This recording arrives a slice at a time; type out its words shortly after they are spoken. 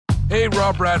Hey,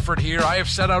 Rob Bradford here. I have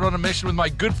set out on a mission with my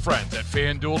good friends at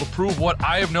FanDuel to prove what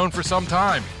I have known for some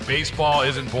time. Baseball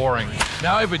isn't boring.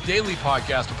 Now I have a daily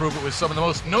podcast to prove it with some of the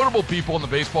most notable people in the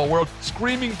baseball world,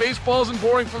 screaming baseball isn't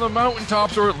boring from the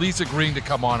mountaintops, or at least agreeing to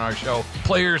come on our show.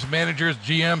 Players, managers,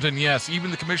 GMs, and yes, even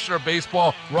the commissioner of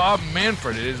baseball, Rob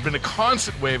Manfred. It has been a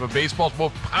constant wave of baseball's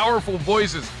most powerful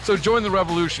voices. So join the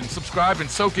revolution. Subscribe and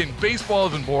soak in Baseball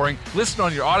Isn't Boring. Listen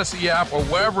on your Odyssey app or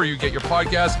wherever you get your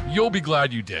podcasts. You'll be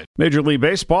glad you did. Major League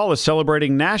Baseball is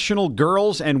celebrating National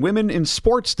Girls and Women in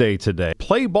Sports Day today.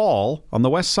 Play ball on the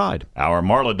West Side. Our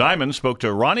Marla Diamond spoke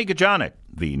to Ronnie Gajanik,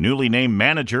 the newly named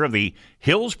manager of the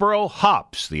Hillsboro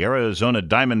Hops, the Arizona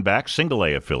Diamondbacks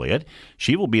single-A affiliate.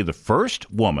 She will be the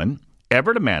first woman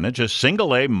ever to manage a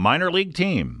single-A minor league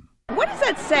team. What does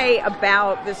that say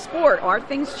about the sport? Are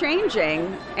things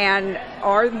changing, and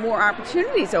are more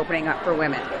opportunities opening up for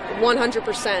women?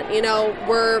 100%. You know,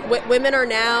 women are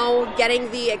now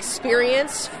getting the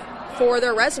experience for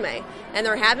their resume, and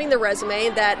they're having the resume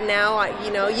that now,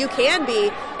 you know, you can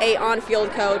be a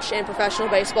on-field coach in professional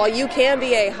baseball. You can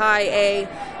be a high A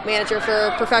manager for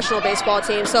a professional baseball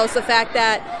team. So it's the fact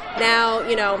that now,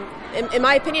 you know, in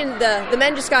my opinion, the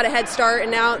men just got a head start,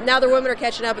 and now the women are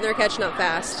catching up, and they're catching up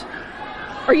fast.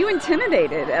 Are you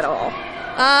intimidated at all?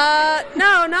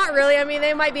 No, not really. I mean,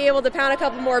 they might be able to pound a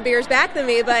couple more beers back than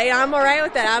me, but I'm all right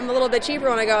with that. I'm a little bit cheaper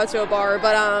when I go out to a bar,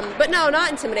 but no,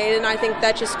 not intimidated. And I think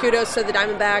that just kudos to the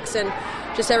Diamondbacks and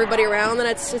just everybody around, and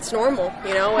it's normal.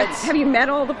 You know, Have you met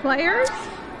all the players?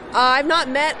 I've not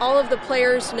met all of the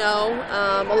players, no.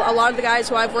 A lot of the guys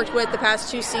who I've worked with the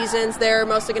past 2 seasons, they're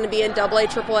mostly going to be in AA,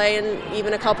 AAA, and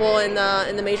even a couple in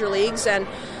the major leagues. And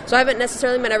so I haven't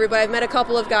necessarily met everybody. I've met a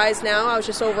couple of guys now. I was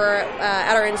just over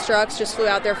at our Instructs, just flew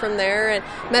out there from there and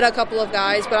met a couple of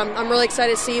guys. But I'm really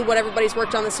excited to see what everybody's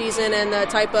worked on the season and the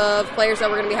type of players that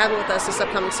we're going to be having with us this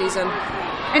upcoming season.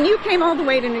 And you came all the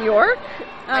way to New York.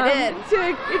 I did.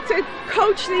 To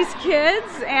coach these kids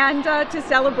and to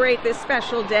celebrate this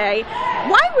special day.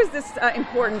 Why was this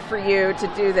important for you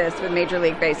to do this with Major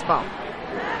League Baseball?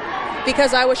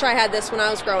 Because I wish I had this when I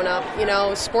was growing up. You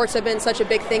know, sports have been such a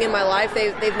big thing in my life.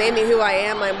 They've made me who I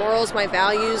am, my morals, my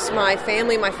values, my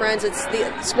family, my friends.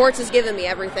 Sports has given me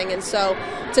everything. And so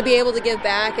to be able to give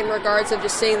back in regards of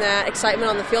just seeing that excitement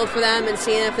on the field for them and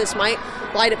seeing if this might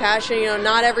light a passion. You know,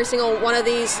 not every single one of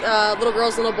these little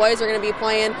girls and little boys are going to be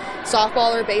playing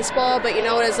softball or baseball, but you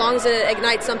know what, as long as it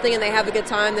ignites something and they have a good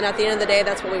time, then at the end of the day,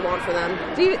 that's what we want for them.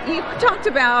 You talked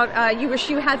about you wish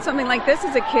you had something like this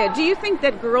as a kid. Do you think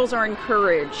that girls are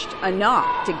encouraged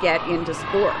enough to get into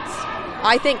sports?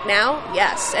 I think now,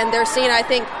 yes. And they're seeing, I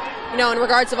think, you know, in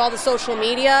regards of all the social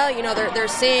media, you know, they're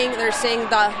seeing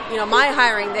the, you know, my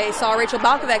hiring. They saw Rachel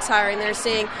Balkovec's hiring. They're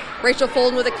seeing Rachel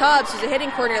Folden with the Cubs, who's a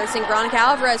hitting coordinator. They're seeing Veronica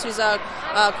Alvarez, who's a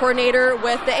coordinator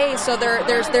with the A's. So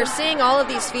they're seeing all of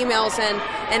these females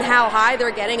and how high they're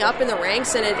getting up in the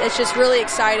ranks, and it's just really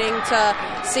exciting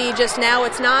to see. Just now,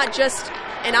 it's not just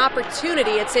an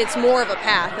opportunity; it's more of a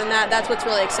path, and that's what's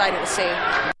really exciting to see.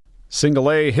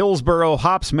 Single-A Hillsboro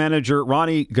Hops manager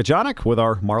Ronnie Gajanik with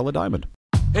our Marla Diamond.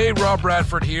 Hey, Rob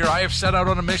Bradford here. I have set out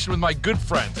on a mission with my good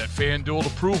friends at FanDuel to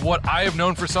prove what I have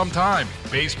known for some time.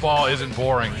 Baseball isn't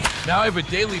boring. Now I have a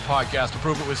daily podcast to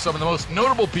prove it with some of the most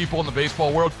notable people in the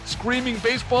baseball world, screaming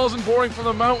baseball isn't boring from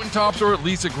the mountaintops, or at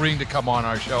least agreeing to come on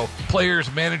our show. Players,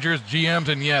 managers, GMs,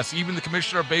 and yes, even the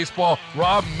commissioner of baseball,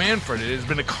 Rob Manfred. It has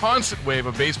been a constant wave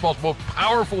of baseball's most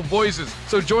powerful voices.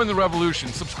 So join the revolution.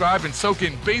 Subscribe and soak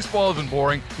in Baseball Isn't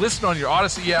Boring. Listen on your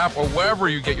Odyssey app or wherever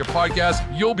you get your podcasts.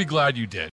 You'll be glad you did.